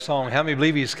Song, how many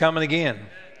believe he's coming again?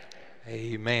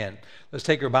 Amen. Let's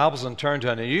take our Bibles and turn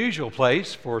to an unusual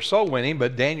place for soul winning,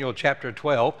 but Daniel chapter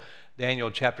 12.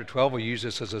 Daniel chapter 12, we'll use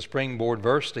this as a springboard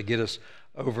verse to get us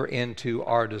over into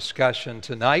our discussion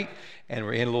tonight. And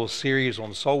we're in a little series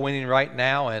on soul winning right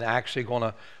now, and actually going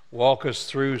to walk us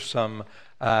through some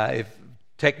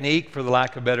technique, for the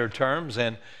lack of better terms.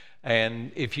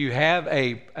 And if you have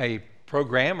a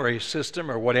program or a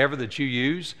system or whatever that you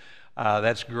use,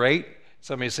 that's great.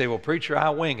 Somebody say, well, preacher,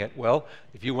 I wing it. Well,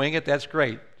 if you wing it, that's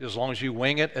great, as long as you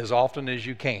wing it as often as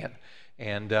you can.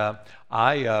 And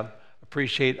I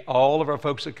appreciate all of our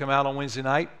folks that come out on Wednesday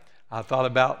night. I thought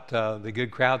about the good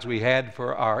crowds we had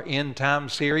for our End Time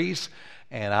series,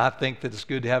 and I think that it's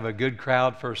good to have a good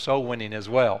crowd for soul winning as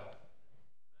well.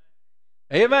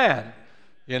 Amen.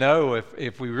 You know,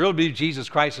 if we really believe Jesus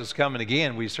Christ is coming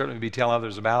again, we certainly be telling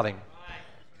others about him.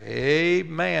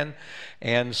 Amen.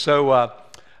 And so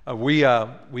we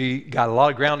got a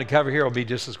lot of ground to cover here. It'll be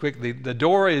just as quick. The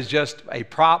door is just a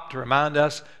prop to remind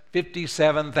us,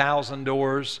 57,000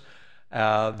 doors.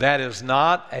 That is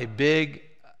not a big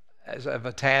of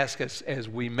a task as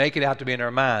we make it out to be in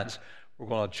our minds. We're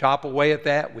going to chop away at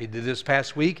that. We did this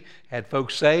past week, had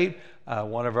folks saved.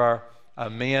 One of our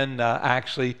men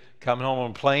actually coming home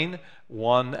on a plane,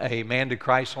 won a man to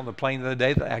Christ on the plane the other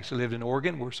day that actually lived in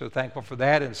Oregon. We're so thankful for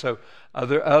that. And so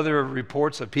other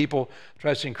reports of people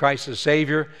trusting Christ as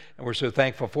Savior, and we're so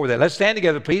thankful for that. Let's stand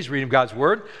together, please, reading God's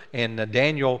Word in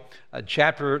Daniel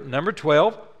chapter number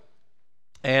 12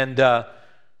 and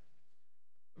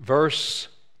verse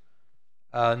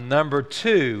number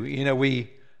 2. You know, we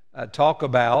talk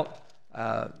about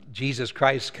Jesus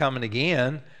Christ coming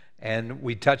again, and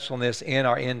we touched on this in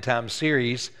our End Time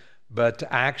series. But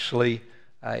actually,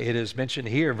 it is mentioned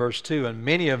here, verse 2, and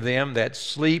many of them that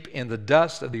sleep in the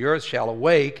dust of the earth shall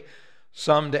awake,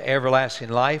 some to everlasting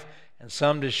life, and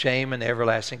some to shame and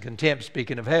everlasting contempt,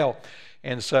 speaking of hell.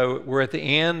 And so we're at the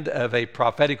end of a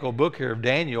prophetical book here of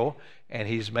Daniel, and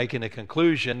he's making a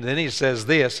conclusion. Then he says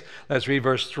this, let's read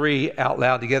verse 3 out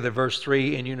loud together, verse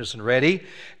 3 in unison, ready?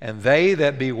 And they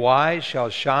that be wise shall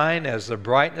shine as the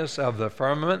brightness of the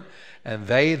firmament, and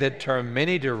they that turn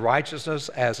many to righteousness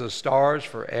as the stars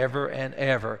forever and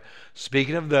ever.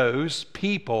 Speaking of those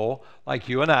people like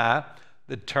you and I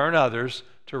that turn others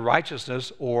to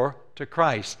righteousness or to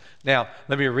Christ. Now,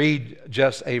 let me read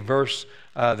just a verse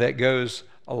that goes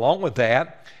along with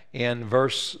that. In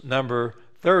verse number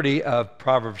 30 of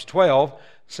Proverbs 12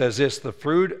 says this, the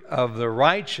fruit of the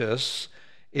righteous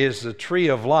is the tree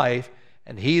of life,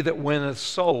 and he that winneth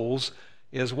souls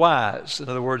is wise. In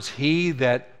other words, he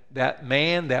that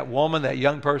man, that woman, that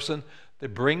young person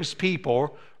that brings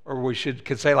people, or we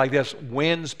could say like this,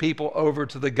 wins people over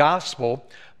to the gospel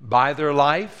by their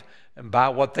life and by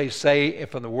what they say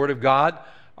from the Word of God,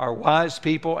 are wise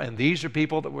people, and these are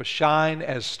people that will shine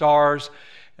as stars.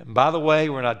 And by the way,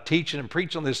 we're not teaching and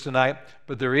preaching on this tonight,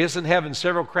 but there is in heaven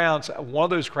several crowns. One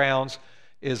of those crowns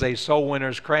is a soul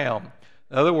winner's crown.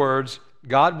 In other words,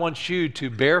 God wants you to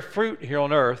bear fruit here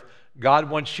on earth. God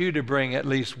wants you to bring at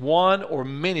least one or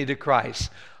many to Christ.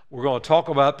 We're going to talk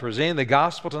about presenting the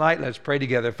gospel tonight. Let's pray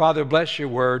together. Father, bless your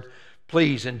word,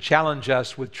 please, and challenge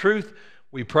us with truth.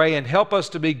 We pray, and help us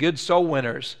to be good soul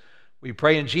winners. We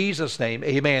pray in Jesus' name.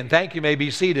 Amen. Thank you. You may be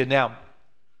seated. Now,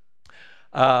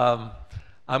 I'm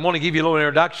going to give you a little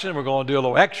introduction. We're going to do a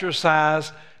little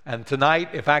exercise. And tonight,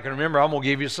 if I can remember, I'm going to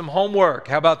give you some homework.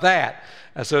 How about that?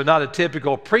 And so not a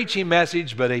typical preaching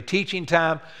message, but a teaching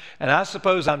time. And I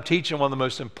suppose I'm teaching one of the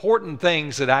most important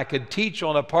things that I could teach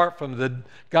on apart from the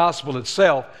gospel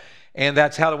itself, and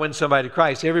that's how to win somebody to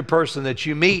Christ. Every person that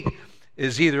you meet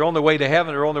is either on their way to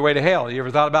heaven or on their way to hell. You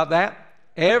ever thought about that?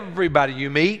 Everybody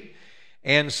you meet.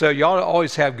 And so you ought to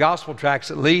always have gospel tracts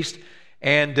at least.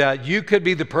 And you could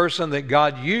be the person that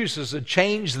God uses to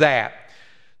change that.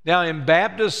 Now, in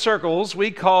Baptist circles, we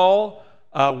call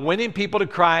winning people to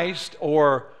Christ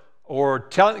or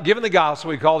giving the gospel,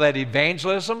 we call that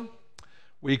evangelism.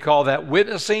 We call that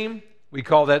witnessing. We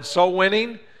call that soul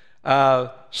winning.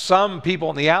 Some people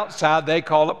on the outside, they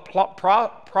call it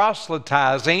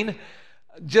proselytizing.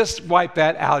 Just wipe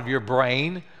that out of your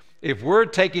brain. If we're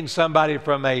taking somebody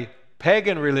from a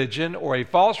pagan religion or a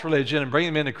false religion and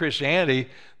bringing them into Christianity,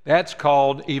 that's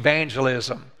called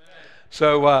evangelism.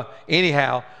 So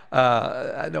anyhow,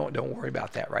 don't worry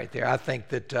about that right there. I think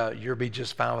that you'll be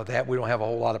just fine with that. We don't have a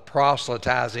whole lot of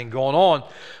proselytizing going on.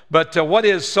 But what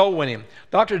is soul winning?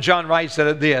 Dr. John Wright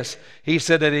said this. He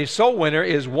said that a soul winner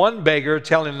is one beggar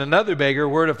telling another beggar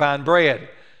where to find bread.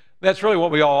 That's really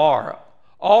what we all are.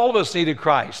 All of us needed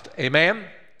Christ. Amen?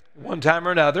 One time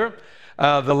or another.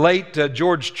 The late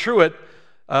George Truett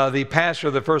the pastor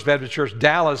of the First Baptist Church,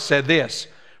 Dallas, said this: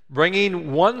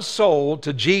 bringing one soul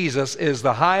to Jesus is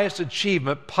the highest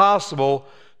achievement possible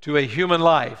to a human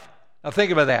life. Now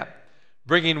think about that.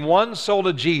 Bringing one soul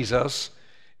to Jesus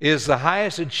is the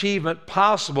highest achievement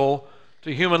possible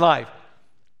to human life.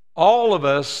 All of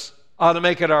us ought to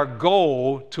make it our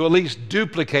goal to at least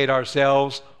duplicate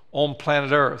ourselves on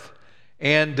planet Earth.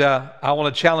 And I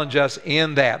want to challenge us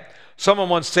in that. Someone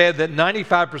once said that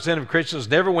 95% of Christians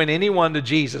never win anyone to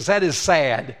Jesus. That is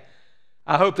sad.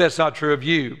 I hope that's not true of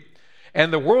you.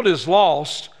 And the world is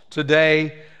lost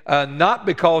today not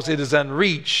because it is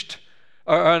unreached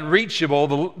or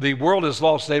unreachable. The world is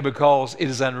lost today because it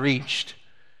is unreached.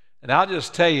 And I'll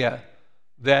just tell you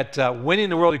that winning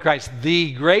the world to Christ,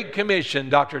 the Great Commission,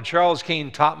 Dr. Charles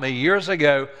King taught me years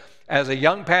ago as a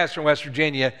young pastor in West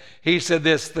Virginia. He said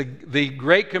this: the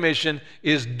Great Commission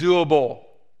is doable.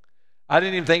 I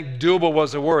didn't even think doable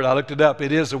was a word. I looked it up.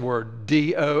 It is a word,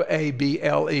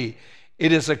 D-O-A-B-L-E.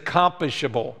 It is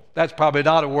accomplishable. That's probably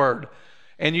not a word.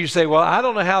 And you say, well, I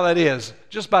don't know how that is.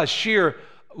 Just by sheer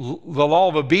the law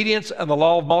of obedience and the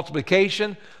law of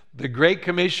multiplication, the Great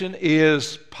Commission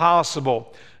is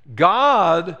possible.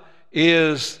 God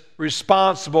is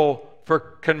responsible for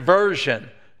conversion.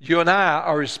 You and I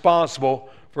are responsible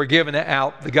for giving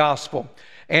out the gospel.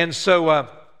 And so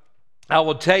I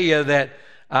will tell you that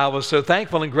I was so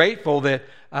thankful and grateful that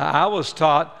I was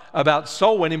taught about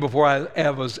soul winning before I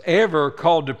was ever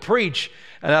called to preach.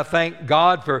 And I thank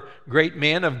God for great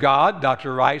men of God.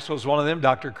 Dr. Rice was one of them,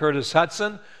 Dr. Curtis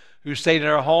Hudson, who stayed in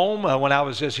our home when I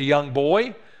was just a young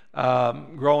boy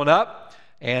growing up.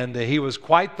 And he was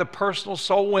quite the personal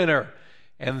soul winner.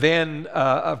 And then,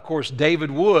 of course, David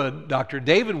Wood. Dr.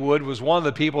 David Wood was one of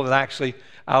the people that actually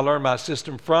I learned my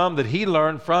system from, that he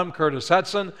learned from Curtis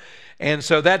Hudson. And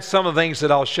so that's some of the things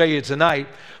that I'll show you tonight.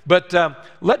 But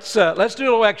let's do a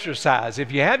little exercise.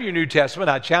 If you have your New Testament,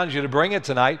 I challenge you to bring it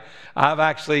tonight. I've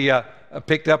actually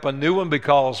picked up a new one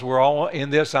because we're all in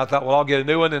this. I thought, well, I'll get a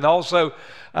new one. And also,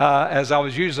 as I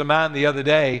was using mine the other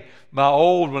day, my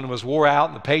old one was wore out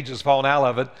and the pages fallen out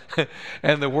of it,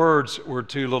 and the words were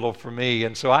too little for me.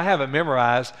 And so I have it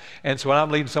memorized. And so when I'm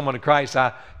leading someone to Christ,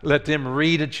 I let them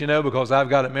read it, because I've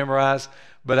got it memorized.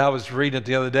 But I was reading it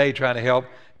the other day trying to help,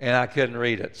 and I couldn't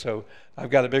read it. So I've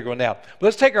got a bigger one now. But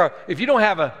let's take if you don't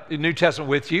have a New Testament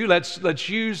with you, let's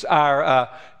use our,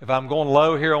 if I'm going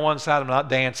low here on one side, I'm not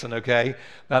dancing, okay?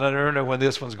 I don't know when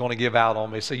this one's going to give out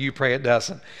on me, so you pray it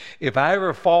doesn't. If I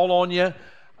ever fall on you,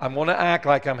 I'm going to act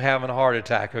like I'm having a heart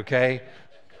attack, okay?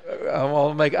 I'm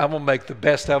going to make the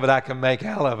best of it I can make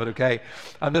out of it, okay?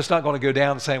 I'm just not going to go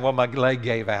down saying, well, my leg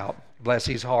gave out. Bless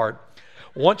his heart.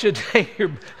 I want you to take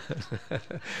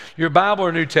your Bible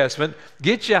or New Testament,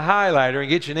 get you a highlighter and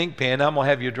get you an ink pen. I'm going to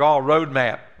have you draw a road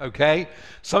map, okay?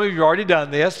 Some of you have already done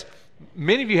this.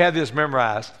 Many of you have this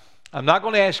memorized. I'm not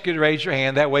going to ask you to raise your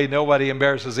hand. That way nobody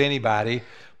embarrasses anybody.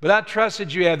 But I trust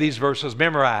that you have these verses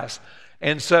memorized.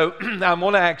 And so I'm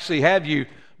going to actually have you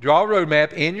draw a road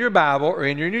map in your Bible or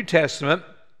in your New Testament.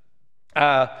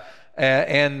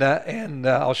 And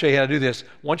I'll show you how to do this.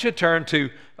 I want you to turn to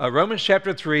Romans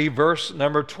chapter 3, verse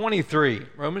number 23.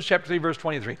 Romans chapter 3, verse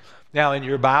 23. Now, in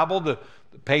your Bible, the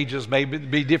pages may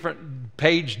be different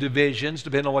page divisions,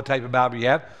 depending on what type of Bible you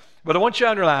have. But I want you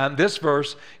to underline this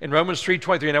verse in Romans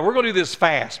 3:23. Now, we're going to do this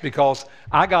fast because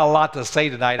I got a lot to say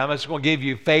tonight. I'm just going to give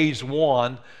you phase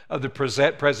one of the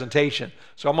presentation.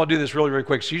 So I'm going to do this really, really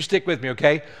quick. So you stick with me,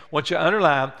 okay? I want you to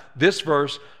underline this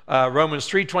verse, Romans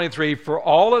 3:23. For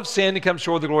all have sinned and come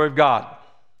short of the glory of God.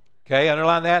 Okay,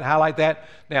 underline that, highlight that.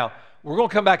 Now, we're going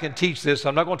to come back and teach this.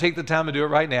 I'm not going to take the time to do it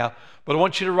right now. But I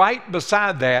want you to write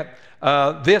beside that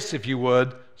this, if you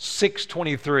would,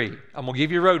 6:23. I'm going to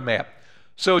give you a road map.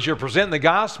 So as you're presenting the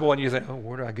gospel and you think, oh,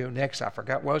 where do I go next? I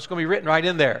forgot. Well, it's going to be written right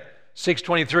in there,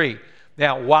 6:23.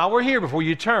 Now, while we're here, before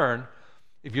you turn,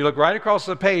 if you look right across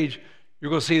the page, you're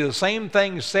going to see the same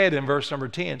thing said in verse number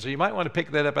 10. So you might want to pick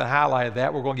that up and highlight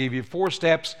that. We're going to give you 4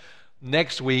 steps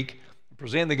next week,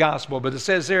 present the gospel. But it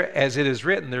says there, as it is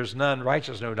written, there's none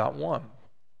righteous, no, not one.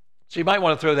 So you might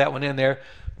want to throw that one in there.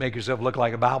 Make yourself look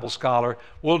like a Bible scholar.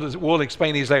 We'll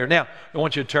explain these later. Now, I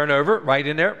want you to turn over, right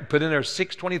in there, put in there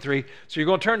 6:23. So you're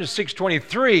going to turn to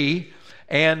 6:23,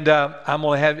 and I'm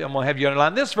going to have you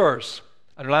underline this verse.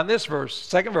 Underline this verse,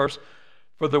 second verse.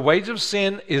 For the wage of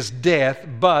sin is death,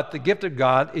 but the gift of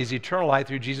God is eternal life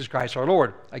through Jesus Christ our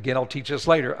Lord. Again, I'll teach this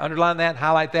later. Underline that,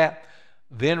 highlight that.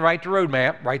 Then write the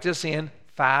roadmap. Write this in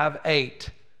 5:8.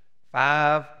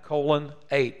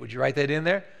 5:8. Would you write that in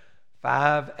there?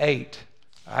 5:8.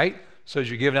 All right? So as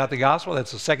you're giving out the gospel,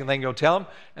 that's the second thing you'll tell them.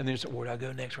 And then you say, where do I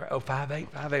go next? Oh,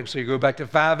 5:8. So you go back to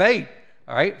 5:8.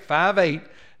 All right? 5:8.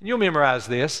 And you'll memorize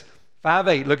this.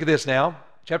 5:8. Look at this now.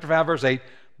 Chapter 5, verse 8.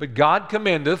 But God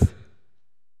commendeth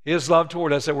his love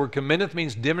toward us. That word commendeth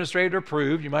means demonstrated or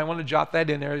proved. You might want to jot that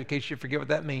in there in case you forget what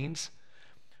that means.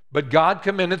 But God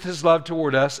commendeth his love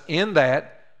toward us in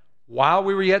that while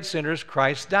we were yet sinners,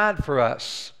 Christ died for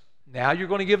us. Now you're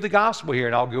going to give the gospel here,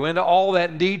 and I'll go into all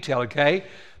that in detail, okay?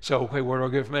 So, okay, where do I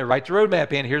go from there? Write the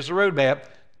roadmap in. Here's the roadmap.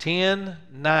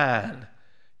 10:9.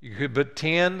 You could put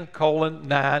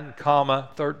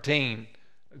 10:9, 13.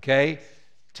 Okay?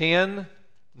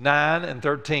 10:9, and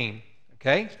 13.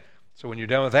 Okay? So when you're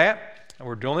done with that, and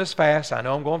we're doing this fast, I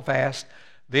know I'm going fast,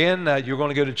 then you're going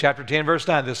to go to chapter 10, verse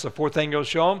 9. This is the fourth thing you'll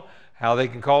show them, how they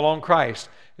can call on Christ.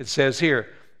 It says here,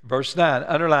 verse 9,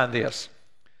 underline this,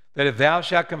 that if thou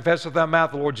shalt confess with thy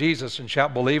mouth the Lord Jesus and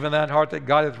shalt believe in thine heart that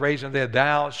God hath raised him from the dead,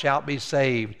 thou shalt be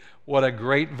saved. What a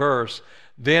great verse.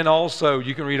 Then also,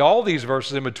 you can read all these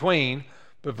verses in between,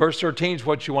 but verse 13 is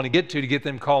what you want to get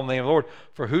them calling the name of the Lord.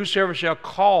 For whosoever shall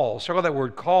call, circle that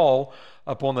word call,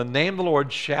 upon the name of the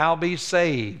Lord shall be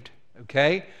saved.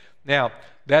 Okay? Now,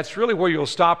 that's really where you'll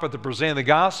stop at the presenting of the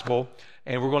gospel,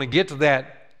 and we're going to get to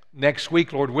that next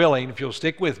week, Lord willing, if you'll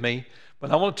stick with me.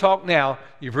 But I want to talk now.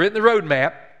 You've written the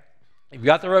roadmap. You've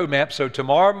got the roadmap. So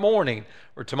tomorrow morning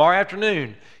or tomorrow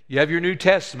afternoon, you have your New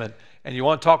Testament, and you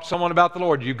want to talk to someone about the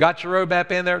Lord. You've got your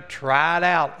roadmap in there. Try it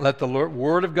out. Let the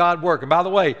Word of God work. And by the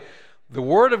way, the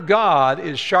Word of God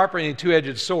is sharper than a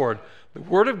two-edged sword. The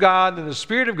Word of God and the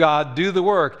Spirit of God do the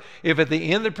work. If at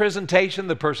the end of the presentation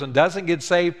the person doesn't get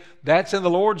saved, that's in the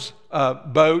Lord's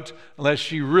boat,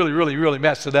 unless you really, really, really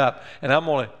mess it up. And I'm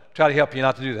going to try to help you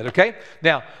not to do that, okay?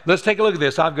 Now, let's take a look at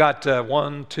this. I've got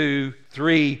 1, 2,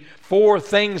 3, 4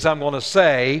 things I'm going to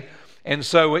say. And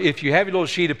so if you have your little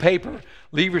sheet of paper,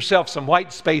 leave yourself some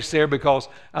white space there, because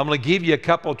I'm going to give you a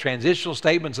couple of transitional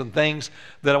statements and things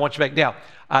that I want you to make. Now,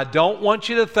 I don't want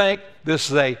you to think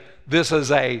this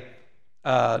is a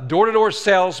door-to-door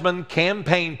salesman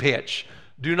campaign pitch.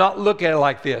 Do not look at it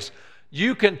like this.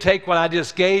 You can take what I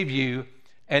just gave you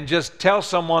and just tell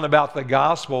someone about the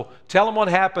gospel. Tell them what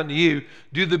happened to you.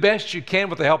 Do the best you can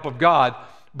with the help of God.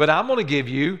 But I'm going to give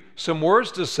you some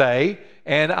words to say,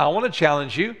 and I want to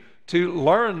challenge you to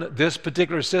learn this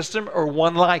particular system or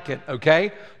one like it,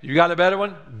 okay? You got a better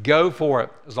one? Go for it,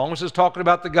 as long as it's talking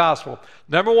about the gospel.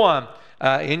 Number 1,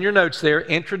 in your notes there,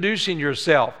 introducing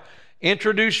yourself.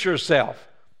 Introduce yourself.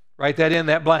 Write that in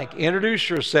that blank. Introduce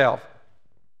yourself.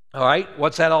 All right?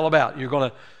 What's that all about? You're going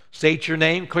to state your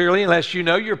name clearly, unless you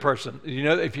know your person. You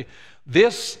know, if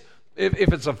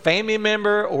it's a family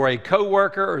member or a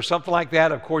coworker or something like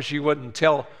that, of course you wouldn't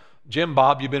tell Jim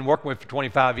Bob you've been working with for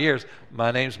 25 years.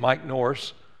 My name's Mike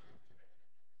Norris.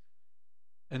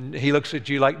 And he looks at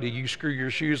you like, do you screw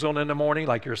your shoes on in the morning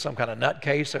like you're some kind of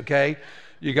nutcase, okay?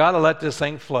 You got to let this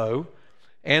thing flow.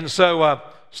 And so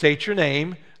state your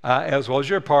name as well as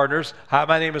your partners. Hi,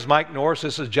 my name is Mike Norris.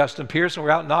 This is Justin Pearson. We're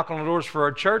out knocking on the doors for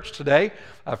our church today,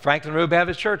 Franklin Road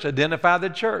Baptist Church. Identify the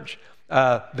church.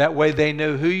 That way they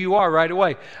know who you are right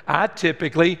away. I'm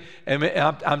typically at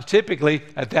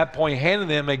that point handing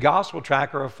them a gospel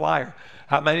tract or a flyer.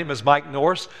 Hi, my name is Mike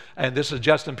Norris, and this is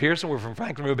Justin Pearson. We're from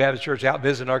Franklin Road Baptist Church out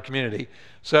visiting our community.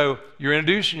 So you're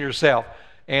introducing yourself.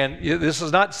 And this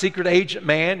is not secret agent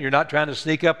man. You're not trying to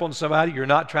sneak up on somebody. You're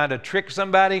not trying to trick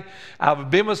somebody. I've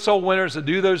been with soul winners that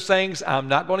do those things. I'm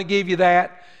not going to give you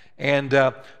that. And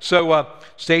so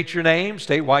state your name,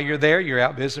 state why you're there. You're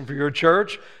out visiting for your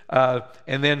church.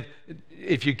 And then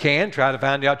if you can, try to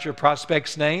find out your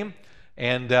prospect's name.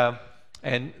 And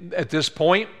at this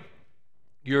point,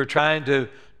 you're trying to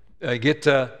get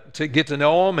to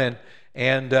know them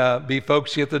and be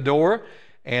folksy at the door.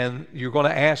 And you're going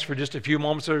to ask for just a few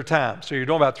moments at a time. So you're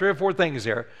doing about 3 or 4 things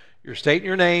there. You're stating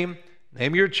your name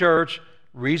of your church,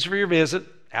 reason for your visit,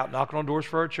 out knocking on doors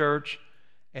for our church,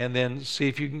 and then see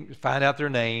if you can find out their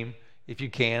name if you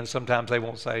can. Sometimes they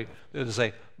won't say, they'll just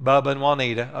say, Bubba and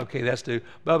Juanita. Okay, that's due.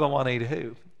 Bubba and Juanita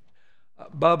who?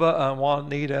 Bubba and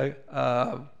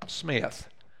Juanita Smith.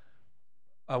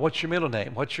 What's your middle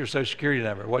name? What's your social security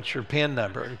number? What's your PIN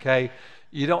number? Okay,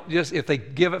 you don't just, if they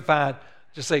give it fine,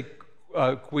 just say,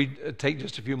 we take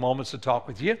just a few moments to talk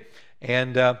with you.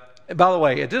 And by the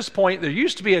way, at this point, there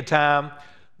used to be a time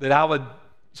that I would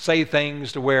say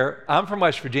things to where, I'm from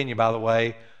West Virginia, by the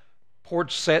way,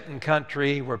 porch setting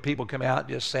country where people come out and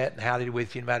just sat and howdy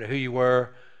with you no matter who you were.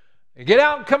 And get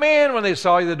out and come in when they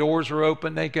saw you, the doors were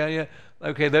open. They go,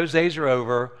 okay, those days are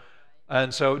over.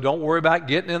 And so don't worry about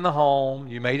getting in the home.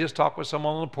 You may just talk with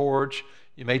someone on the porch.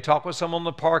 You may talk with someone in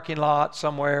the parking lot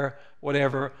somewhere,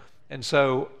 whatever. And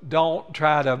so don't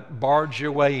try to barge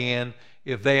your way in.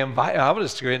 If they invite, I'm going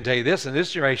to just go ahead and tell you this, in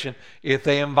this generation, if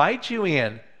they invite you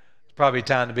in, it's probably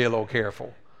time to be a little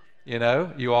careful. You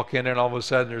know, you walk in there and all of a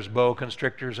sudden there's boa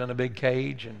constrictors in a big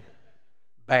cage and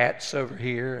bats over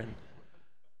here. And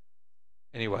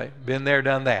anyway, been there,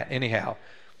 done that. Anyhow,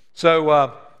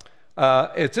 so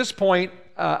at this point,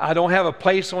 I don't have a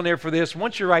place on there for this.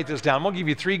 Once you write this down, I'm going to give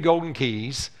you 3 golden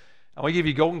keys. I'm going to give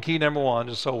you golden key number 1,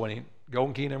 just soul winning.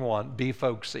 Golden key number 1, be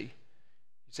folksy.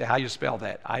 You say, how you spell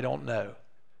that? I don't know.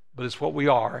 But it's what we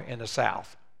are in the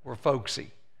South. We're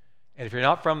folksy. And if you're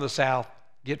not from the South,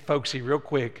 get folksy real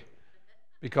quick.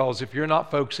 Because if you're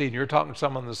not folksy and you're talking to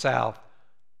someone in the South,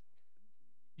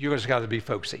 you're just got to be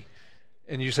folksy.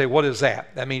 And you say, what is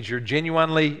that? That means you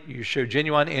show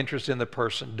genuine interest in the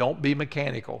person. Don't be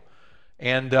mechanical.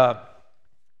 And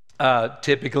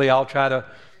typically I'll try to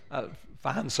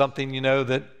find something, you know,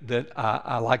 that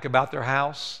I like about their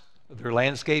house, their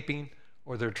landscaping,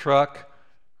 or their truck.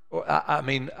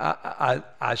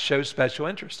 I show special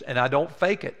interest, and I don't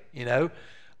fake it, you know.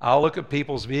 I'll look at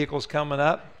people's vehicles coming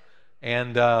up,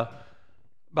 and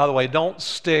by the way, don't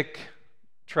stick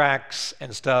tracks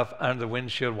and stuff under the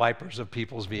windshield wipers of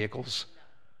people's vehicles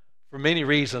for many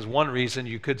reasons. One reason,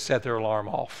 you could set their alarm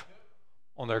off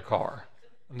on their car.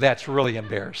 That's really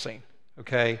embarrassing,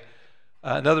 okay?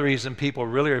 Another reason, people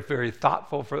really are very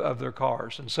thoughtful of their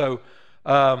cars. And so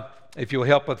if you'll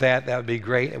help with that, that would be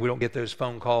great. And we don't get those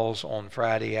phone calls on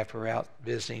Friday after we're out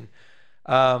visiting.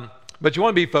 But you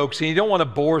want to be folksy. You don't want to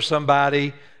bore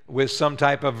somebody with some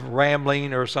type of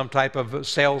rambling or some type of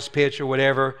sales pitch or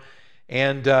whatever.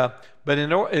 And but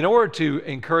in order to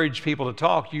encourage people to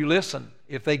talk, you listen.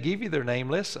 If they give you their name,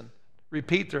 listen.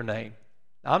 Repeat their name.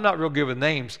 Now, I'm not real good with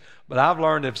names, but I've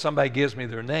learned if somebody gives me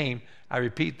their name, I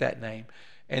repeat that name.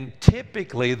 And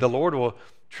typically, the Lord will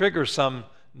trigger some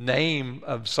name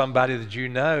of somebody that you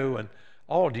know. And,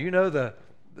 oh, do you know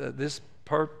this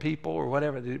people or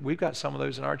whatever? We've got some of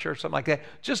those in our church, something like that.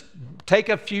 Just take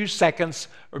a few seconds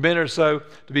or a minute or so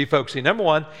to be folksy. Number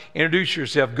 1, introduce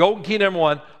yourself. Golden key number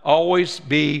 1, always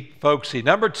be folksy.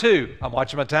 Number 2, I'm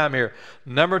watching my time here.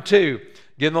 Number 2,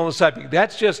 getting on the subject.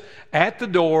 That's just at the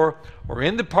door or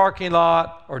in the parking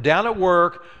lot or down at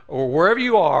work or wherever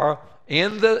you are,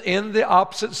 in the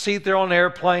opposite seat there on an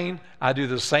airplane. I do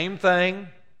the same thing.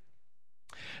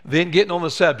 Then getting on the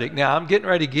subject. Now, I'm getting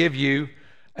ready to give you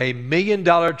a $1 million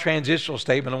transitional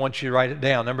statement. I want you to write it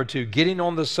down. Number 2, getting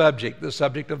on the subject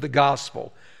of the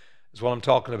gospel is what I'm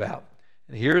talking about.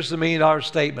 And here's the $1 million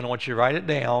statement. I want you to write it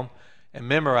down and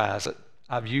memorize it.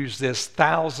 I've used this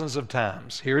thousands of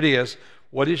times. Here it is.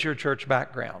 What is your church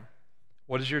background?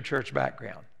 What is your church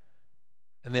background?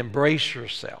 And then brace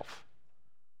yourself.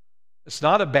 It's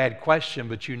not a bad question,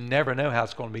 but you never know how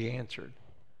it's going to be answered.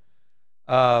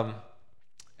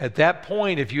 At that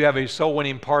point, if you have a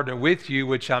soul-winning partner with you,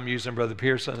 which I'm using Brother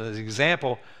Pearson as an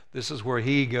example, this is where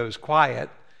he goes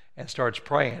quiet and starts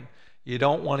praying. You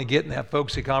don't want to get in that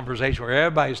folksy conversation where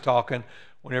everybody's talking.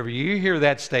 Whenever you hear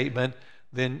that statement,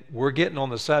 then we're getting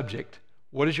on the subject.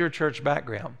 What is your church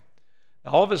background?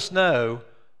 Now, all of us know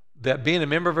that being a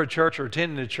member of a church or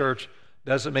attending a church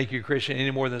doesn't make you a Christian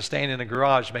any more than staying in a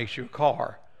garage makes you a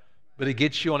car. But it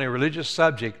gets you on a religious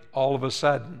subject all of a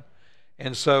sudden.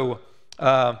 And so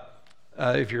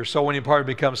if your soul winning partner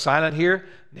becomes silent here,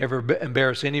 never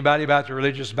embarrass anybody about their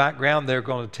religious background. They're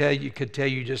going to could tell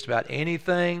you just about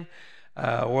anything.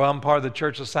 Well, I'm part of the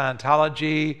Church of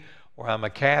Scientology, or I'm a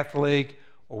Catholic,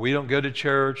 or we don't go to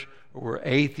church, or we're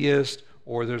atheist,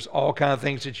 or there's all kinds of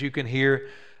things that you can hear.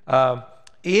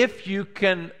 If you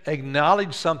can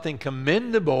acknowledge something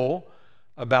commendable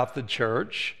about the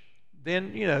church,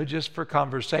 then, just for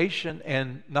conversation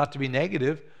and not to be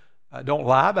negative, don't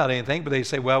lie about anything. But they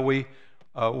say, well, when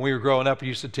we were growing up, we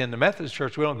used to attend the Methodist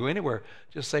church. We don't go anywhere.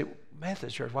 Just say,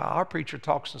 Methodist church. Wow, our preacher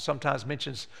talks and sometimes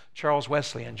mentions Charles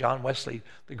Wesley and John Wesley,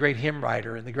 the great hymn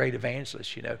writer and the great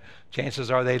evangelist. Chances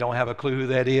are they don't have a clue who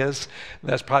that is.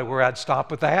 That's probably where I'd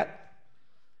stop with that.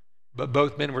 But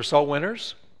both men were soul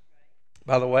winners,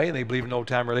 by the way, and they believe in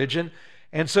old-time religion.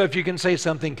 And so if you can say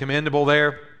something commendable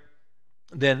there,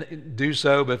 then do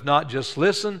so. But if not, just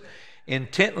listen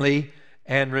intently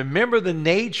and remember the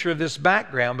nature of this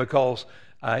background, because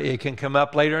it can come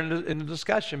up later in the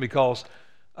discussion. Because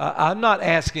I'm not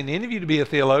asking any of you to be a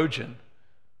theologian,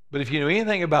 but if you know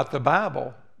anything about the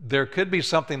Bible, there could be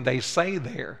something they say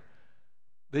there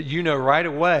that you know right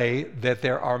away that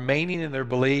they're remaining in their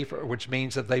belief, which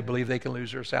means that they believe they can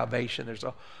lose their salvation.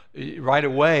 Right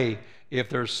away, if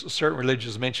there's certain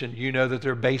religions mentioned, you know that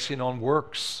they're basing on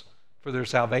works for their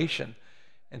salvation.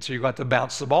 And so you've got to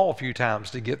bounce the ball a few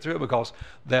times to get through it, because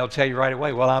they'll tell you right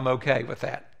away, well, I'm okay with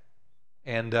that.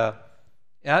 And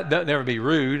don't never be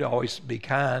rude, always be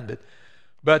kind.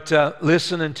 But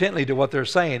listen intently to what they're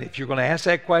saying. If you're going to ask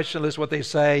that question, listen to what they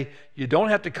say. You don't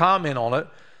have to comment on it,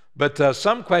 but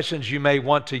some questions you may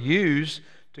want to use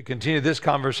to continue this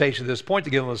conversation at this point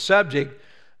to get on the subject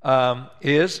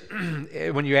is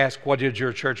when you ask, what is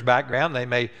your church background? They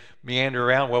may meander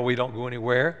around, well, we don't go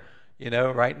anywhere.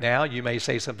 Right now, you may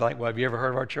say something like, well, have you ever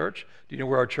heard of our church? Do you know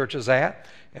where our church is at?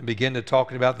 And begin to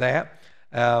talking about that.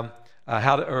 And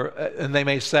they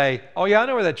may say, oh, yeah, I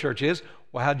know where that church is.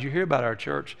 Well, how did you hear about our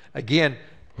church? Again,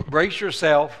 brace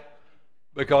yourself,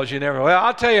 because you never, well,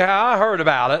 I'll tell you how I heard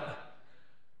about it.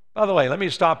 By the way, let me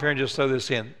stop here and just throw this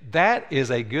in. That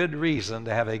is a good reason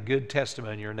to have a good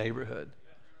testimony in your neighborhood.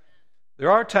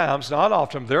 There are times, not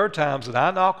often, there are times that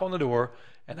I knock on the door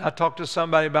and I talk to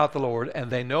somebody about the Lord and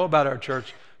they know about our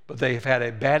church, but they've had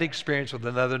a bad experience with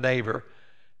another neighbor.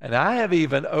 And I have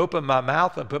even opened my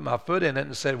mouth and put my foot in it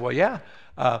and said, well, yeah,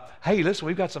 hey, listen,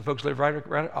 we've got some folks live right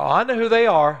around. Oh, I know who they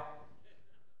are.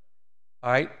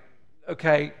 All right.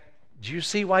 Okay. Do you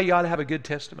see why you ought to have a good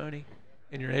testimony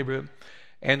in your neighborhood?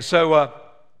 And so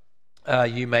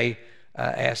you may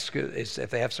ask if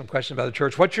they have some questions about the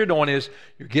church. What you're doing is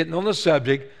you're getting on the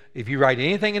subject. If you write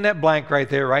anything in that blank right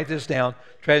there, write this down.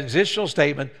 Transitional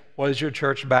statement, what is your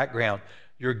church background?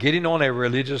 You're getting on a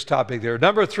religious topic there.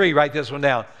 Number 3, write this one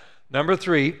down. Number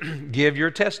 3, give your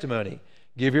testimony.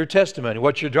 Give your testimony.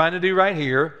 What you're trying to do right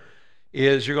here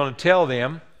is you're going to tell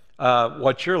them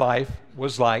what your life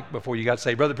was like before you got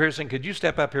saved. Brother Pearson, could you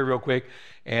step up here real quick?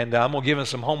 And I'm going to give him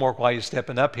some homework while he's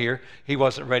stepping up here. He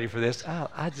wasn't ready for this. Oh,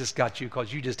 I just got you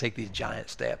because you just take these giant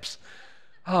steps.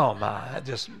 Oh, my.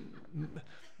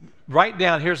 Write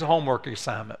down, here's a homework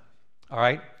assignment. All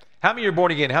right? How many are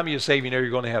born again? How many are saved? You know you're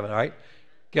going to heaven, all right?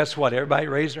 Guess what? Everybody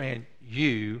raise their hand.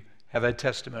 You have a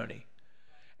testimony.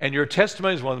 And your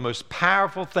testimony is one of the most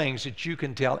powerful things that you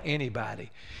can tell anybody.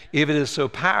 If it is so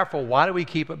powerful, why do we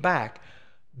keep it back?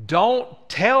 Don't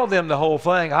tell them the whole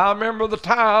thing. I remember the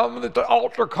time that the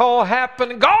altar call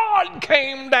happened. God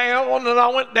came down and I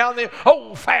went down the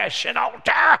old-fashioned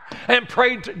altar and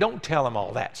prayed. Don't tell them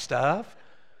all that stuff.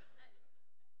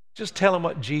 Just tell them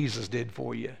what Jesus did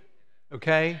for you.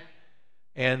 Okay?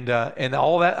 And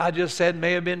all that I just said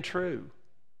may have been true.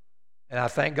 And I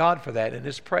thank God for that, and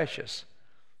it's precious.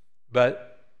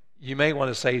 But you may want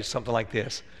to say something like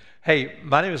this. Hey,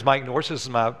 my name is Mike Norris. This is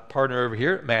my partner over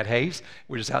here, Matt Hayes.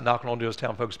 We're just out knocking on doors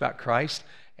telling folks about Christ.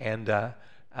 And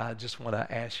I just want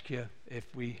to ask you if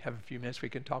we have a few minutes we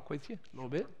can talk with you a little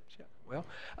bit. Yeah,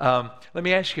 well, let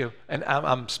me ask you, and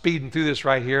I'm speeding through this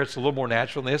right here. It's a little more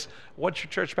natural than this. What's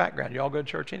your church background? You all go to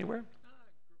church anywhere?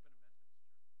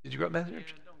 Did you grow up Methodist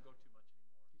church?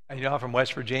 And I'm from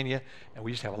West Virginia, and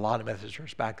we used to have a lot of Methodist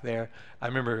church back there. I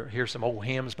remember hearing some old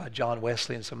hymns by John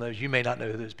Wesley and some of those. You may not know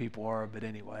who those people are, but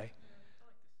anyway.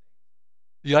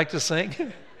 You like to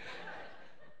sing?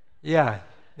 Yeah.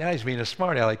 Now he's being a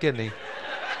smart aleck, isn't he?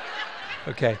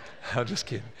 Okay. I'm just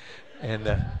kidding.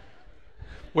 And,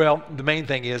 well, the main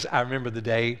thing is I remember the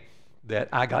day that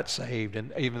I got saved,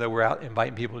 and even though we're out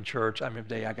inviting people to church, I remember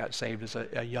the day I got saved as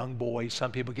a young boy.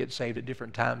 Some people get saved at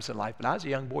different times in life, but I was a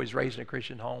young boy raised in a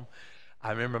Christian home. I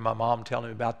remember my mom telling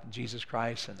me about Jesus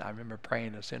Christ, and I remember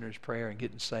praying a sinner's prayer and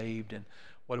getting saved, and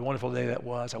what a wonderful day that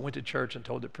was. I went to church and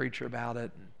told the preacher about it,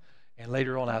 and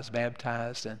later on I was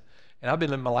baptized, and I've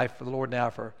been living my life for the Lord now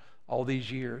for all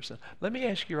these years. And let me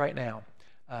ask you right now,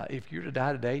 if you're to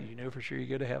die today, do you know for sure you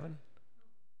go to heaven?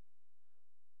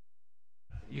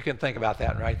 You can think about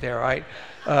that right there, right?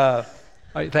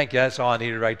 Thank you. That's all I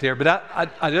needed right there. But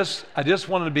I just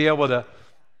wanted to be able to.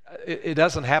 It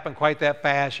doesn't happen quite that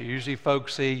fast. Usually,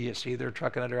 folks you see they're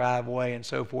trucking their driveway and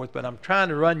so forth. But I'm trying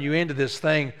to run you into this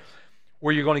thing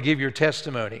where you're going to give your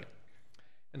testimony.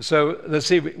 And so let's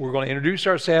see. We're going to introduce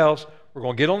ourselves. We're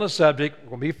going to get on the subject. We're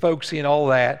going to be folksy and all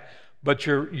that. But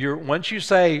you're once you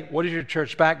say what is your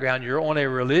church background, you're on a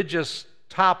religious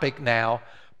topic now.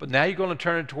 But now you're going to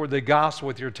turn it toward the gospel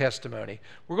with your testimony.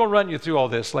 We're going to run you through all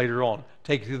this later on,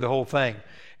 take you through the whole thing.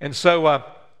 And so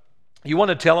you want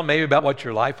to tell them maybe about what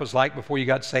your life was like before you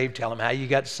got saved. Tell them how you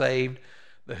got saved,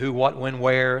 the who, what, when,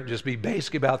 where. Just be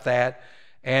basic about that.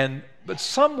 But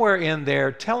somewhere in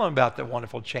there, tell them about the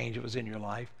wonderful change that was in your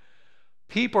life.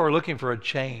 People are looking for a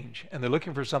change, and they're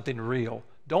looking for something real.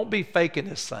 Don't be faking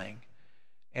this thing.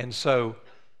 And so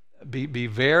be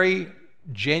very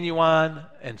genuine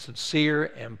and sincere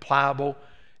and pliable,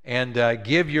 and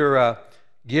give your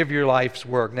life's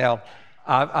work. Now,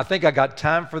 I think I got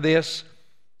time for this,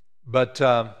 but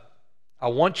I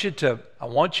want you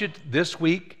this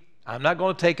week. I'm not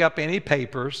going to take up any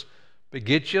papers, but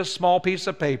get you a small piece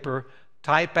of paper,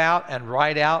 type out and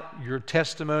write out your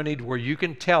testimony to where you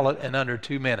can tell it in under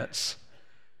 2 minutes.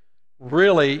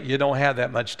 really you don't have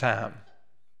that much time.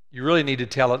 You really need to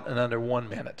tell it in under 1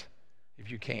 minute,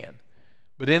 if you can.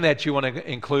 But in that, you want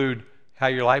to include how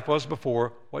your life was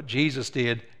before, what Jesus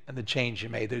did, and the change you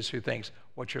made. Those two things.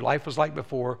 What your life was like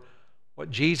before,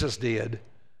 what Jesus did,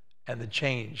 and the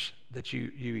change that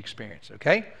you experienced.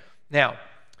 Okay? Now,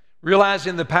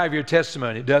 realizing the power of your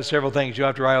testimony, it does several things. You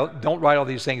have to don't write all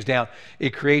these things down.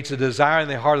 It creates a desire in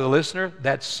the heart of the listener.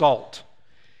 That's salt.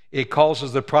 It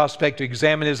causes the prospect to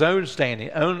examine his own standing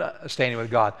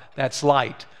with God. That's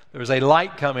light. There's a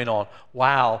light coming on.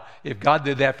 Wow, if God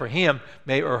did that for him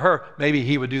or her, maybe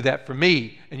he would do that for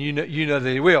me. And you know that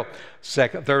he will.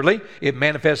 Thirdly, it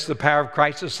manifests the power of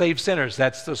Christ to save sinners.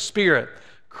 That's the Spirit.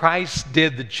 Christ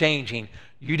did the changing.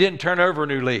 You didn't turn over a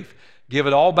new leaf. Give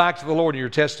it all back to the Lord in your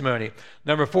testimony.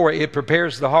 Number 4, it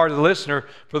prepares the heart of the listener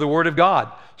for the Word of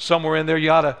God. Somewhere in there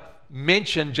you ought to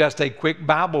mention just a quick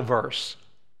Bible verse,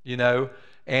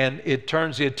 and it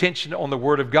turns the attention on the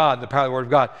Word of God, the power of the Word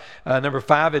of God. Number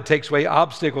 5, it takes away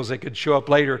obstacles that could show up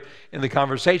later in the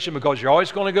conversation, because you're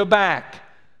always going to go back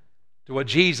to what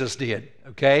Jesus did,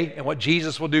 okay, and what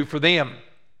Jesus will do for them.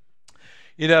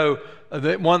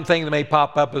 The one thing that may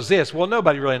pop up is this: well,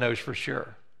 nobody really knows for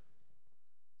sure.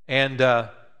 And they're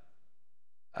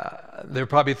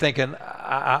probably thinking,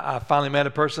 I finally met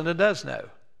a person that does know.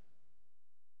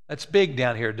 That's big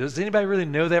down here. Does anybody really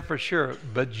know that for sure?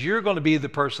 But you're going to be the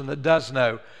person that does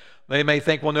know. They may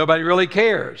think, well, nobody really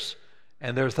cares.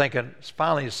 And they're thinking,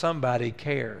 finally, somebody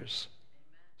cares.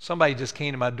 Somebody just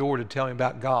came to my door to tell me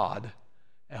about God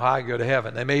and how I go to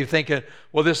heaven. They may be thinking,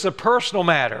 well, this is a personal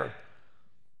matter.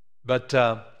 But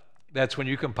that's when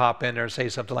you can pop in there and say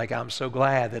something like, I'm so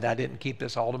glad that I didn't keep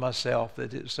this all to myself,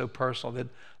 that it's so personal, that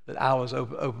I was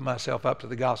open myself up to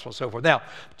the gospel and so forth. Now,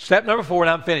 step number 4, and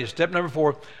I'm finished. Step number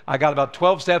 4, I got about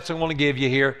 12 steps I want to give you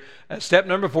here. Step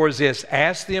number 4 is this: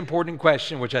 ask the important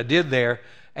question, which I did there.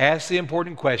 Ask the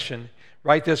important question.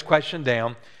 Write this question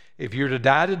down. If you're to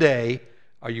die today,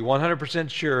 are you 100%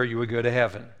 sure you would go to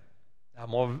heaven?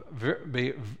 I'm going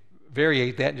to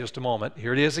variate that in just a moment.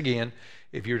 Here it is again.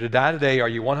 If you're to die today, are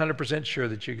you 100% sure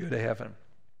that you go to heaven?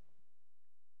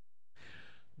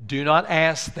 Do not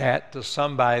ask that to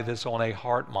somebody that's on a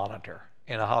heart monitor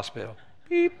in a hospital.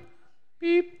 Beep,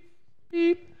 beep,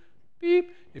 beep,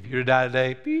 beep. If you're to die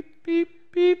today, beep,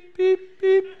 beep, beep, beep,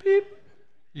 beep, beep.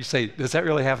 You say, does that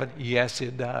really happen? Yes,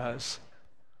 it does.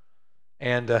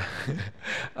 And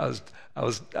I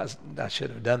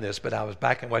shouldn't have done this, but I was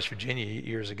back in West Virginia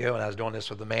years ago, and I was doing this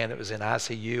with a man that was in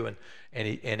ICU,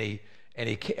 and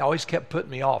he always kept putting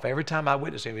me off. Every time I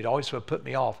witnessed him, he'd always put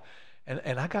me off.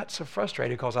 And I got so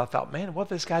frustrated because I thought, man, what if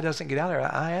this guy doesn't get out there?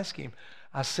 I asked him,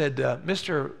 I said,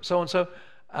 Mr. So-and-so,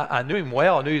 I knew him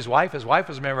well. I knew his wife. His wife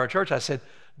was a member of our church. I said,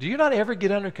 do you not ever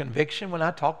get under conviction when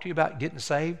I talk to you about getting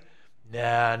saved?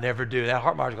 Nah, I never do. That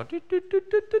heart monitor going,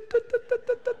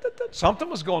 something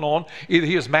was going on. Either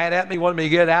he was mad at me, wanted me to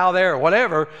get out of there or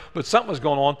whatever, but something was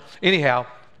going on. Anyhow,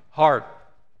 heart,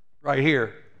 right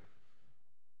here.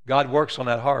 God works on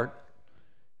that heart.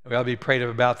 We ought to be prayed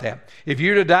about that. If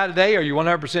you're to die today, are you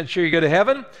 100% sure you go to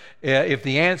heaven? If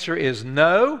the answer is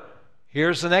no,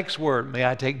 here's the next word. May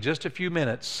I take just a few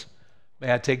minutes?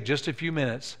 May I take just a few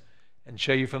minutes and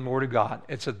show you from the Word of God?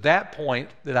 It's at that point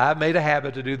that I've made a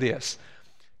habit to do this.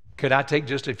 Could I take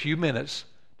just a few minutes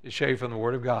to show you from the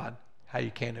Word of God how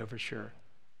you can know for sure?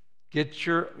 Get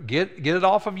it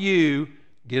off of you.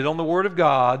 Get it on the Word of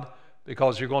God,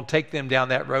 because you're going to take them down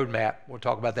that roadmap. We'll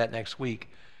talk about that next week.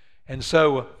 And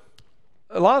so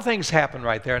a lot of things happen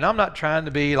right there. And I'm not trying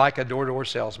to be like a door-to-door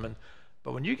salesman,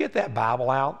 but when you get that Bible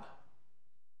out,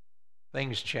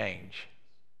 things change.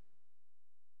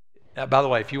 Now, by the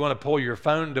way, if you want to pull your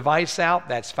phone device out,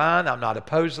 that's fine. I'm not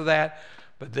opposed to that.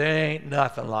 But there ain't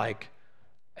nothing like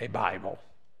a Bible.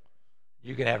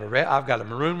 You can have I've got a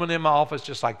maroon one in my office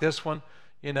just like this one.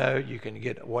 You can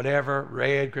get whatever,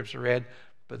 red, crimson red,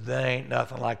 but there ain't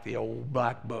nothing like the old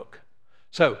black book.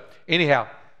 So anyhow,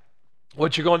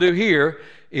 what you're going to do here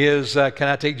is, can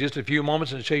I take just a few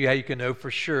moments and show you how you can know for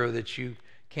sure that you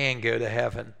can go to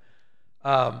heaven?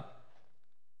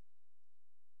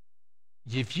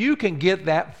 If you can get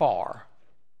that far,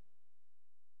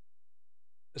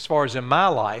 as far as in my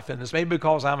life, and it's maybe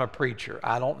because I'm a preacher,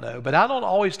 I don't know, but I don't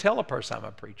always tell a person I'm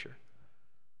a preacher,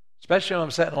 especially when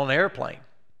I'm sitting on an airplane.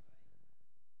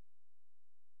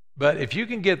 But if you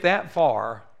can get that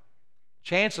far,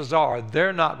 chances are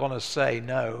they're not going to say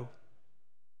no.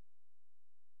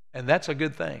 And that's a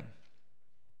good thing.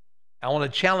 I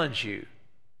want to challenge you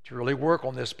to really work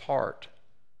on this part,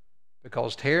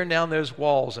 because tearing down those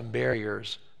walls and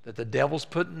barriers that the devil's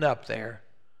putting up there,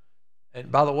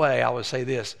 and by the way, I would say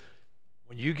this,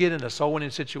 When you get in a soul winning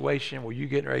situation where you're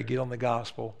getting ready to get on the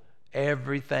gospel,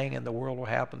 everything in the world will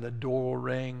happen. The door will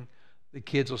ring. The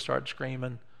kids will start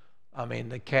screaming. I mean,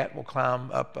 the cat will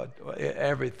climb up.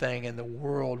 Everything in the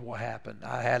world will happen.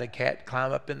 I had a cat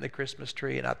climb up in the Christmas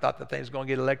tree, and I thought the thing was going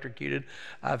to get electrocuted.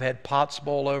 I've had pots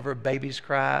boil over, babies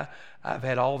cry. I've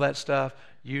had all that stuff.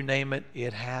 You name it,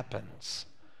 it happens.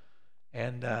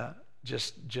 And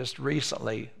just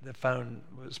recently, the phone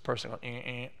was person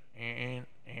going,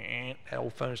 that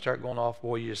old phone started going off.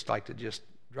 Boy, you just like to just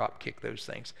drop kick those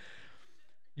things.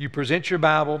 You present your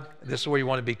Bible. This is where you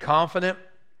want to be confident.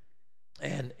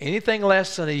 And anything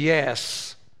less than a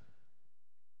yes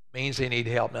means they need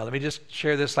help. Now, let me just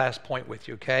share this last point with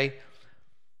you, okay?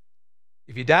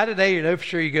 If you die today, you know for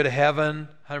sure you go to heaven,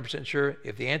 100% sure.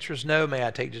 If the answer is no, may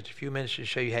I take just a few minutes to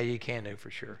show you how you can know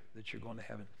for sure that you're going to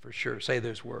heaven. For sure. Say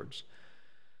those words.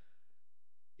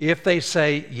 If they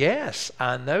say, yes,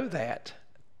 I know that,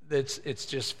 it's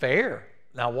just fair.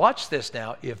 Now, watch this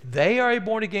now. If they are a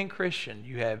born-again Christian,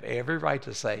 you have every right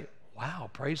to say, wow,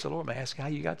 praise the Lord. May I ask how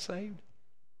you got saved?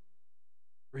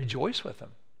 Rejoice with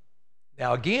them.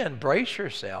 Now, again, brace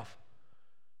yourself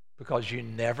because you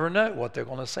never know what they're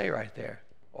going to say right there.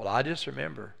 Well, I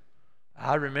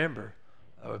remember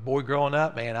a boy growing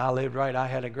up, man, I lived right. I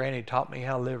had a granny who taught me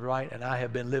how to live right, and I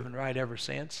have been living right ever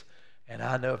since. And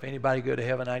I know if anybody go to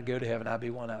heaven, I'd go to heaven. I'd be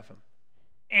one of them.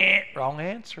 Wrong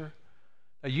answer.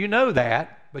 Now, you know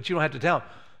that, but you don't have to tell them.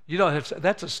 You don't have to,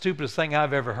 that's the stupidest thing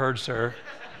I've ever heard, sir.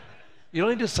 You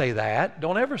don't need to say that.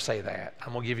 Don't ever say that.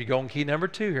 I'm going to give you golden key number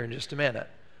 2 here in just a minute.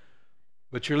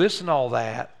 But you're listening to all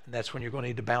that, and that's when you're going to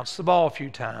need to bounce the ball a few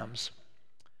times.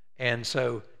 And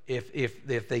so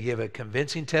if they give a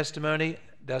convincing testimony,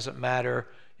 doesn't matter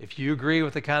if you agree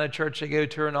with the kind of church they go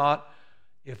to or not.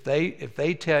 If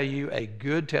they tell you a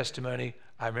good testimony,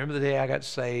 I remember the day I got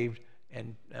saved,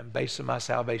 and basing my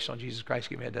salvation on Jesus Christ,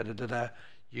 give me a da-da-da-da.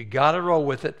 You got to roll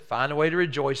with it. Find a way to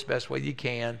rejoice the best way you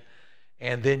can.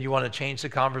 And then you want to change the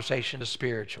conversation to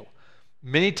spiritual.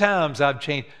 Many times I've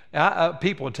changed.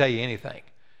 People will tell you anything.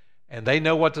 And they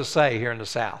know what to say here in the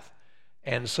South.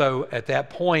 And so at that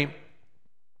point,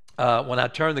 when I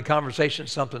turn the conversation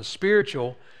to something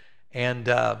spiritual and,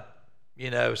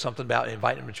 something about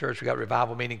inviting them to church, we got a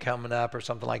revival meeting coming up or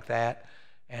something like that.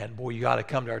 And boy, you got to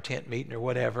come to our tent meeting or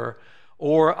whatever.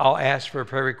 Or I'll ask for a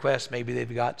prayer request. Maybe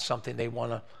they've got something they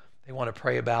want to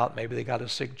pray about. Maybe they got a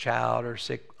sick child or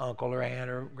sick uncle or aunt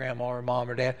or grandma or mom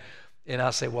or dad. And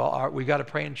I say, well, we got to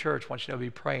pray in church. I want you to be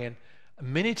praying.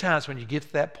 Many times when you get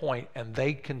to that point and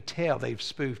they can tell they've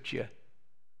spoofed you,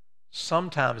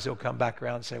 sometimes they'll come back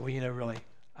around and say, well, really,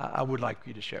 I would like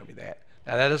you to show me that.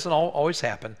 Now, that doesn't always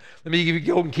happen. Let me give you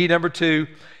golden key number 2.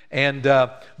 And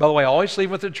by the way, always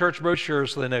leave with the church brochure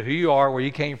so they know who you are, where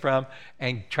you came from,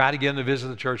 and try to get them to visit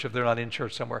the church if they're not in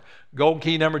church somewhere. Golden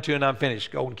key number 2, and I'm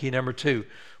finished. Golden key number 2.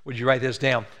 Would you write this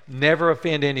down? Never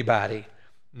offend anybody.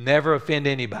 Never offend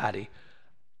anybody.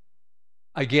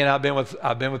 Again, I've been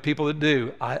with people that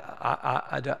do.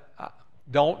 I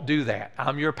don't do that.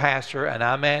 I'm your pastor, and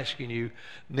I'm asking you,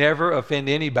 never offend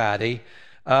anybody.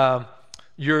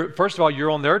 First of all, you're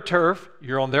on their turf.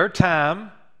 You're on their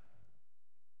time.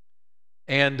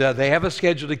 And they have a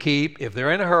schedule to keep. If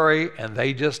they're in a hurry and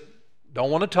they just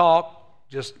don't want to talk,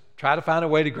 just try to find a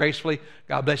way to gracefully,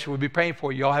 God bless you, we'll be praying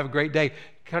for you. You all have a great day.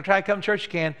 Try to come to church you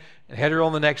can and head her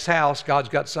on the next house. God's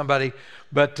got somebody.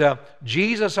 But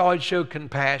Jesus always showed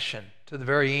compassion to the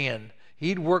very end.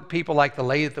 He'd work people like the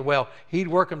lady at the well. He'd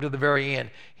work them to the very end.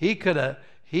 He could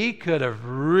have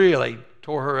really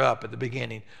tore her up at the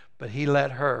beginning, but he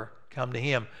let her come to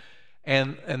him.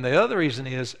 And the other reason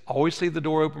is always leave the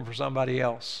door open for somebody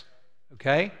else.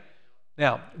 Okay?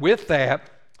 Now, with that,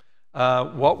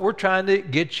 what we're trying to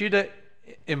get you to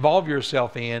involve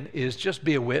yourself in is just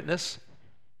be a witness.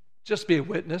 Just be a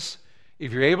witness.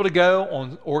 If you're able to go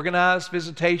on organized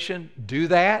visitation, do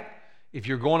that. If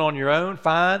you're going on your own,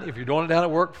 fine. If you're doing it down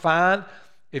at work, fine.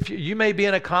 If you may be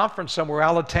in a conference somewhere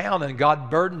out of town and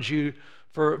God burdens you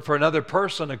for another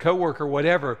person, a coworker,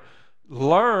 whatever,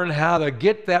 learn how to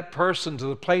get that person to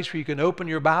the place where you can open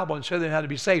your Bible and show them how to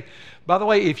be saved. By the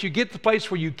way, if you get to the place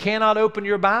where you cannot open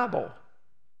your Bible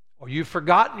or you've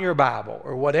forgotten your Bible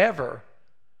or whatever,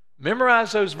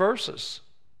 memorize those verses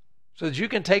so that you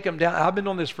can take them down. I've been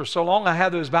doing this for so long, I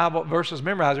have those Bible verses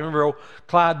memorized. I remember old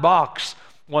Clyde Box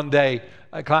one day.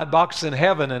 Clyde Box is in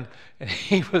heaven, and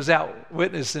he was out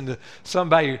witnessing to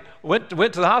somebody, went to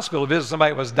the hospital to visit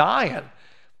somebody who was dying.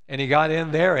 And he got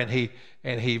in there and he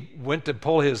went to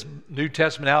pull his New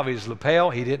Testament out of his lapel.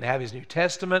 He didn't have his New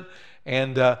Testament.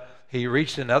 And he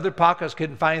reached in other pockets,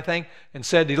 couldn't find anything, and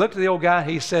said, he looked at the old guy,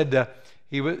 he said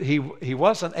he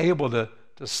wasn't able to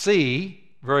see,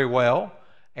 very well,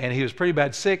 and he was pretty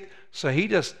bad sick. So he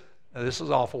just, now this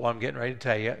is awful what I'm getting ready to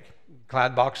tell you.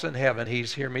 Clyde Box in heaven,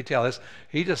 he's hearing me tell this.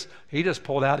 He just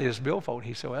pulled out his billfold.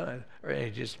 He said, well,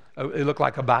 it looked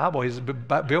like a Bible. His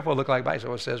billfold looked like a Bible.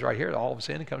 So it says right here, all of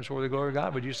sin comes short of the glory of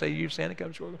God. Would you say you've sinned and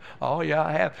come short of the glory? Oh, yeah,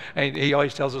 I have. And he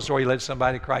always tells the story. He led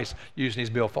somebody to Christ using his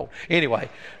billfold. Anyway,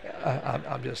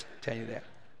 I'm just telling you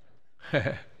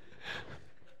that.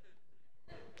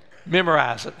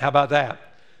 Memorize it. How about that?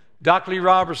 Dr. Lee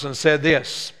Robertson said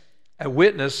this: a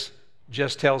witness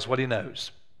just tells what he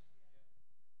knows.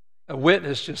 A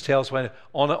witness just tells what,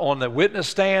 on the witness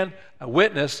stand, a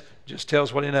witness just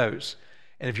tells what he knows.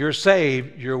 And if you're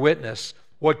saved, you're a witness.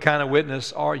 What kind of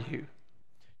witness are you?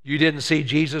 You didn't see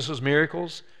Jesus'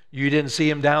 miracles. You didn't see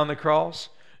him down on the cross.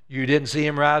 You didn't see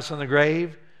him rise from the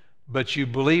grave. But you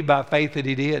believe by faith that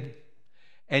he did.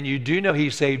 And you do know he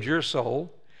saved your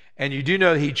soul. And you do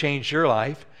know that he changed your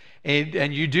life.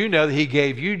 And you do know that he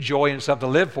gave you joy and something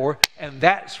to live for. And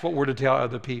that's what we're to tell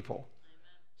other people.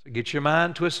 So get your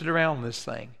mind twisted around this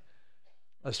thing.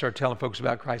 Let's start telling folks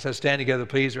about Christ. Let's stand together,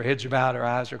 please. Our heads are bowed, our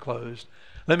eyes are closed.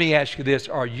 Let me ask you this: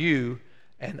 are you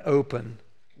an open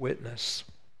witness?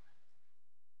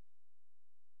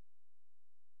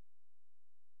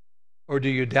 Or do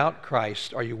you doubt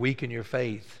Christ? Are you weak in your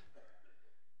faith?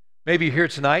 Maybe you're here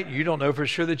tonight and you don't know for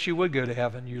sure that you would go to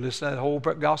heaven. You listen to that whole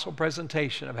gospel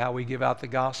presentation of how we give out the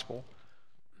gospel.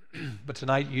 But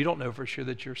tonight you don't know for sure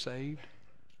that you're saved.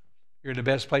 You're in the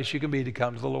best place you can be to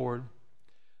come to the Lord.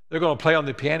 They're going to play on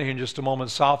the piano here in just a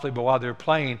moment softly, but while they're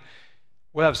playing,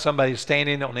 we'll have somebody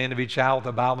standing on the end of each aisle with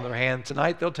a Bible in their hand.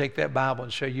 Tonight they'll take that Bible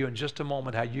and show you in just a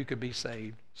moment how you could be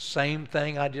saved. Same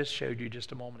thing I just showed you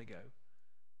just a moment ago.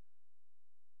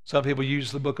 Some people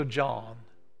use the book of John.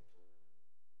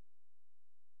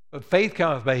 But faith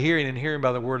cometh by hearing, and hearing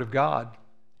by the word of God.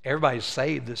 Everybody's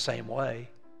saved the same way,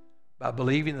 by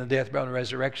believing in the death, burial, and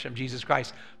resurrection of Jesus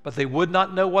Christ. But they would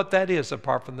not know what that is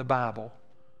apart from the Bible.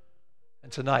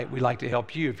 And tonight, we'd like to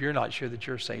help you if you're not sure that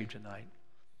you're saved tonight.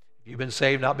 If you've been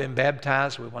saved, not been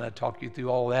baptized, we want to talk you through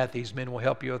all that. These men will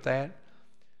help you with that.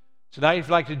 Tonight, if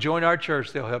you'd like to join our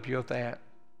church, they'll help you with that.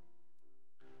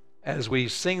 As we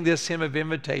sing this hymn of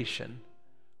invitation,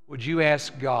 would you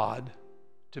ask God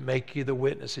to make you the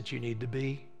witness that you need to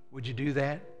be? Would you do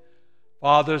that?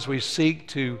 Father, as we seek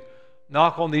to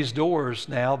knock on these doors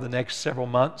now the next several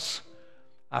months,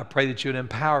 I pray that you would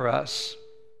empower us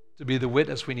to be the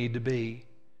witness we need to be.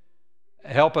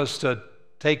 Help us to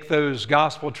take those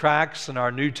gospel tracts and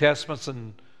our New Testaments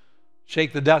and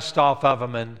shake the dust off of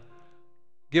them and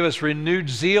give us renewed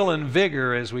zeal and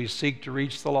vigor as we seek to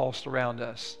reach the lost around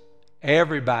us.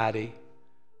 Everybody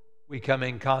we come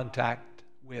in contact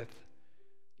with,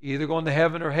 either going to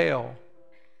heaven or hell,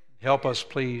 help us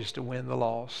please to win the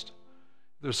lost.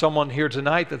 If there's someone here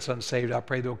tonight that's unsaved, I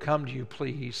pray they'll come to you,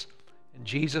 please. In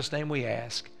Jesus' name we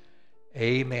ask.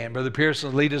 Amen. Brother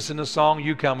Pearson, lead us in the song.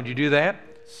 You come. Would you do that?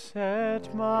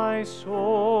 Set my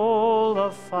soul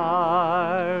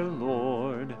afire,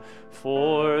 Lord,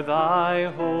 for thy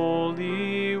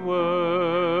holy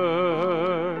word.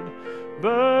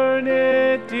 Burn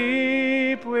it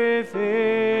deep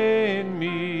within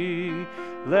me.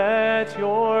 Let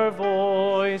your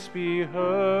voice be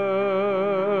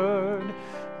heard.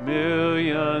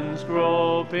 Millions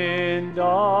grope in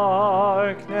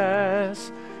darkness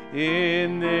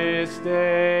in this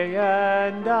day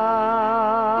and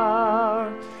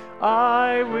hour.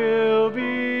 I will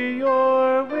be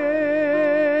your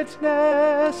witness.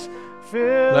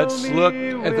 Let's look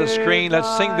at the screen.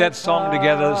 Let's sing that song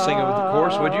together. Let's sing it with the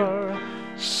chorus, would you?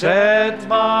 Set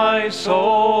my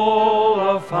soul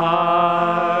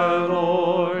afire,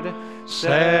 Lord.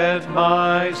 Set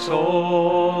my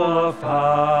soul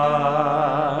afire.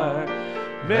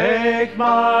 Make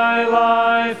my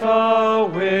life a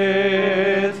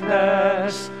witness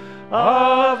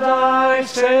of thy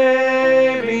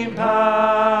saving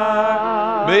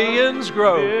power. Millions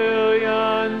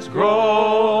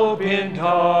grope in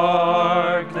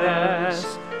darkness,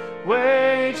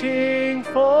 waiting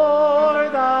for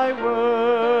thy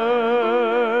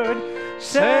word.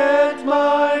 Set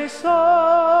my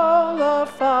soul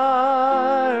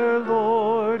afire,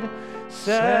 Lord.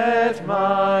 Set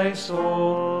my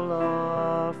soul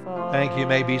afire. Thank you. You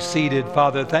may be seated.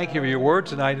 Father, thank you for your word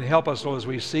tonight, and help us, Lord, as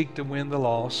we seek to win the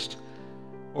lost.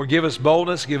 Or give us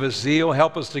boldness, give us zeal,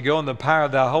 help us to go in the power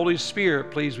of thy Holy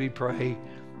Spirit, please, we pray.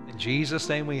 In Jesus'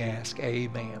 name we ask,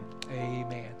 amen.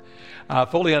 Amen. I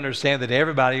fully understand that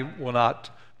everybody will not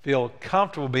feel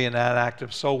comfortable being an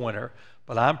active soul winner,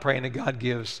 but I'm praying that God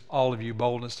gives all of you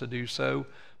boldness to do so.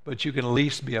 but you can at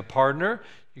least be a partner.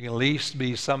 You can at least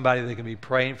be somebody that can be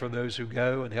praying for those who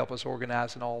go and help us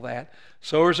organize and all that.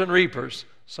 Sowers and reapers.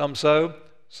 Some sow,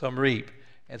 some reap.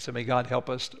 And so may God help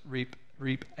us to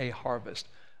reap a harvest.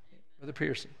 Brother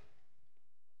Pearson.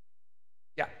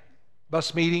 Yeah.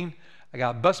 Bus meeting. I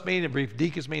got a bus meeting, a brief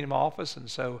deacons meeting in my office. And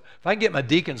so if I can get my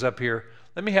deacons up here,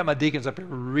 let me have my deacons up here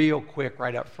real quick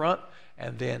right up front.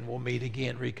 And then we'll meet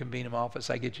again, reconvene in my office.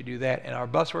 I get you to do that. And our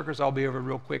bus workers, I'll be over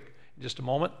real quick in just a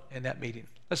moment in that meeting.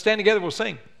 Let's stand together. We'll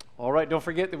sing. All right. Don't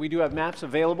forget that we do have maps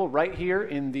available right here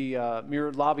in the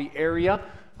mirrored lobby area.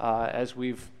 As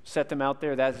we've set them out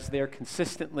there, that is there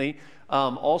consistently.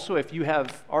 Also, if you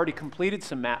have already completed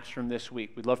some maps from this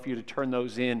week, we'd love for you to turn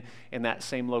those in that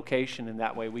same location, and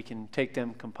that way we can take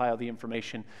them, compile the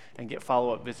information, and get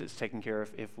follow-up visits taken care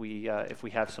of if we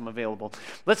have some available.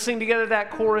 Let's sing together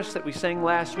that chorus that we sang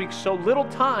last week. So little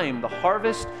time, the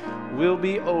harvest will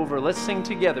be over. Let's sing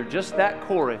together just that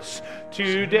chorus.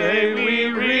 Today we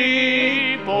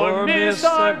reap or miss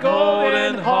our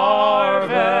golden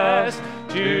harvest.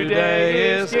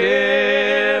 Today is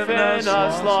given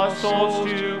us lost souls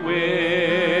to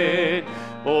win.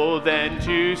 Oh, then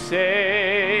to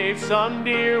save some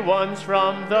dear ones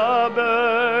from the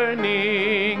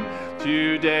burning.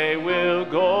 Today we'll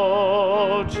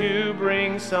go to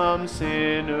bring some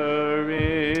sinner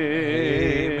in.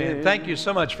 Amen. Thank you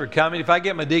so much for coming. If I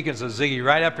get my deacons and Ziggy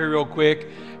right up here real quick,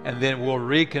 and then we'll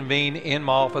reconvene in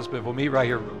my office, but we'll meet right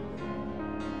here